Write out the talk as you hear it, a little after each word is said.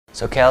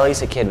So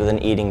Kelly's a kid with an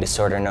eating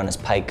disorder known as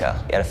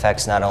pica. It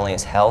affects not only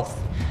his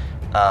health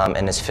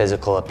and his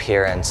physical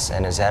appearance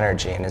and his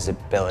energy and his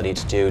ability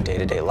to do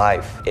day-to-day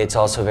life. It's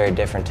also very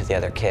different to the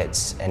other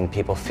kids, and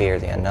people fear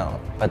the unknown.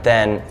 But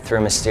then,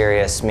 through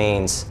mysterious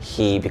means,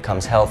 he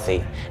becomes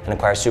healthy and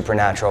acquires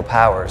supernatural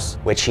powers,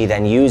 which he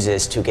then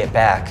uses to get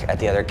back at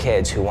the other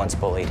kids who once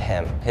bullied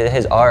him.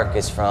 His arc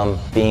is from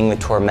being the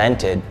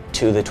tormented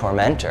to the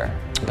tormentor.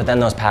 But then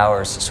those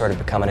powers sort of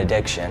become an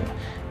addiction,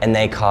 and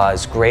they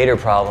cause greater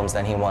problems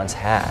than he once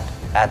had.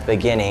 At the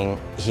beginning,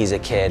 he's a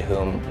kid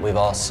whom we've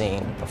all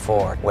seen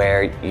before,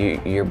 where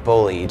you're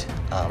bullied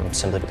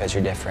simply because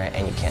you're different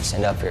and you can't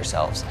stand up for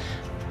yourselves.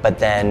 But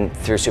then,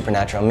 through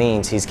supernatural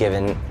means, he's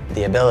given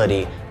the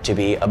ability to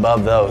be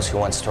above those who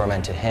once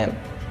tormented him.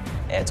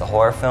 It's a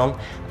horror film,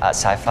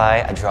 sci-fi,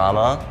 a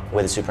drama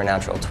with a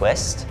supernatural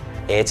twist.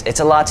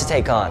 It's a lot to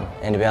take on,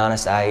 and to be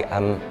honest,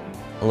 I'm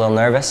a little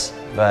nervous,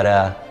 but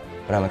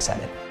I'm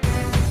excited.